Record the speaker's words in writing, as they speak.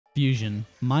Fusion.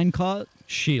 Minecart,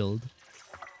 shield.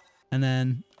 And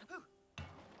then...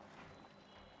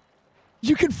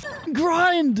 You can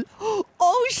grind!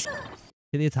 Oh, shit!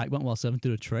 Hit the attack button while surfing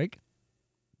through a trick.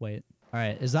 Wait.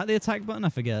 Alright, is that the attack button? I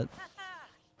forget.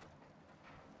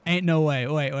 Ain't no way.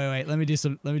 Wait. Let me do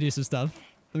some stuff.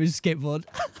 Let me just skateboard.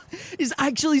 It's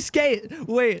actually skate!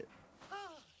 Wait.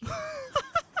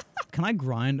 Can I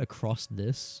grind across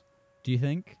this? Do you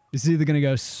think? It's either gonna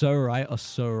go so right or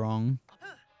so wrong.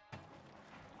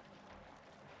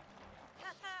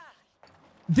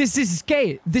 This is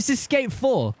skate! This is skate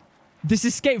 4! This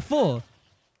is skate 4!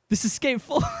 This is skate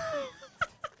 4!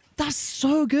 That's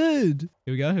so good!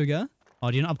 Here we go.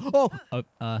 Oh, do you not...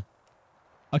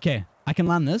 Okay, I can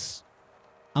land this.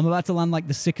 I'm about to land like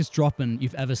the sickest drop-in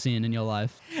you've ever seen in your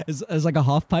life. There's like a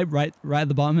half pipe right at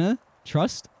the bottom here.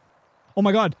 Trust. Oh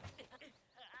my god.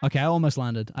 Okay, I almost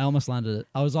landed it.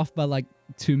 I was off by like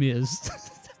 2 meters.